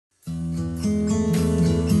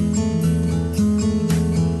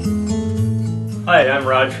Hi, I'm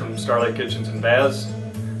Raj from Starlite Kitchens and Baths.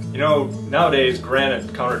 You know, nowadays granite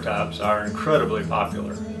countertops are incredibly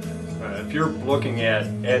popular. If you're looking at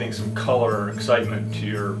adding some color or excitement to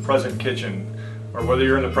your present kitchen, or whether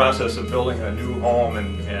you're in the process of building a new home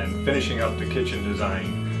and finishing up the kitchen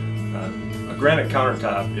design, a granite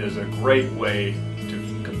countertop is a great way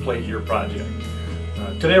to complete your project.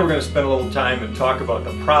 Today we're going to spend a little time and talk about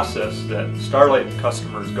the process that Starlite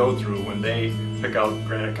customers go through when they pick out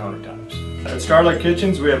granite countertops. At Starlite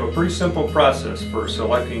Kitchens, we have a pretty simple process for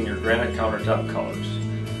selecting your granite countertop colors.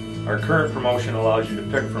 Our current promotion allows you to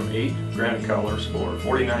pick from 8 granite colors for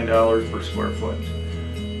 $49 per square foot.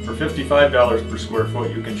 For $55 per square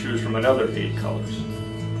foot, you can choose from another 8 colors.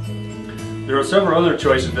 There are several other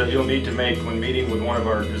choices that you'll need to make when meeting with one of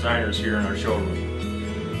our designers here in our showroom.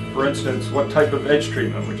 For instance, what type of edge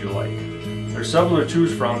treatment would you like? There's several to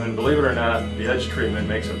choose from, and believe it or not, the edge treatment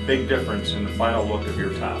makes a big difference in the final look of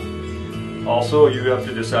your top. Also, you have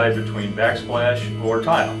to decide between backsplash or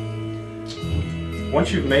tile.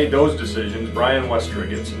 Once you've made those decisions, Brian Westra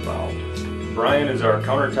gets involved. Brian is our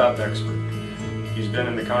countertop expert. He's been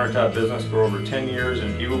in the countertop business for over 10 years,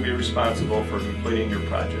 and he will be responsible for completing your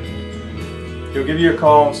project. He'll give you a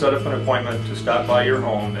call and set up an appointment to stop by your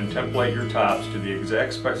home and template your tops to the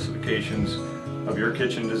exact specifications of your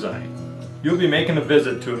kitchen design. You'll be making a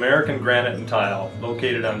visit to American Granite and Tile,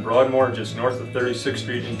 located on Broadmoor just north of 36th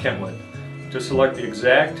Street in Kentwood, to select the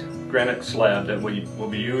exact granite slab that will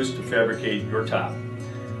be used to fabricate your top.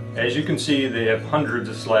 As you can see, they have hundreds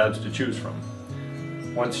of slabs to choose from.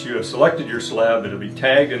 Once you have selected your slab, it will be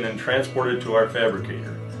tagged and then transported to our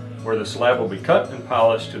fabricator, where the slab will be cut and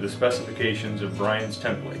polished to the specifications of Brian's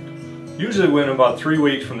template. Usually within about 3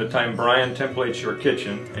 weeks from the time Brian templates your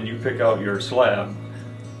kitchen and you pick out your slab,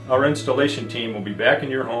 our installation team will be back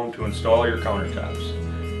in your home to install your countertops.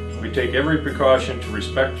 We take every precaution to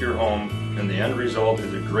respect your home, and the end result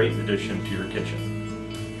is a great addition to your kitchen.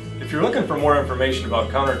 If you're looking for more information about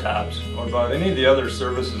countertops or about any of the other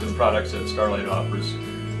services and products that Starlite offers,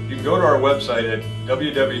 you can go to our website at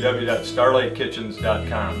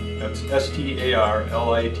www.starlitekitchens.com. That's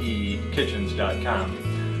S-T-A-R-L-I-T-E kitchens.com.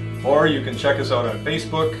 Or you can check us out on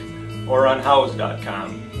Facebook or on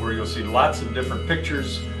house.com, where you'll see lots of different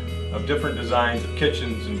pictures of different designs of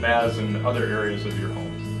kitchens and baths and other areas of your home.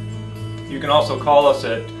 You can also call us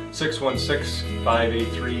at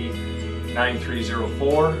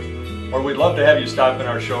 616-583-9304, or we'd love to have you stop in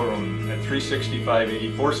our showroom at 365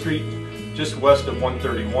 84th Street, just west of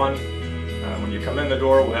 131. When you come in the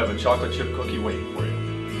door, we'll have a chocolate chip cookie waiting for you.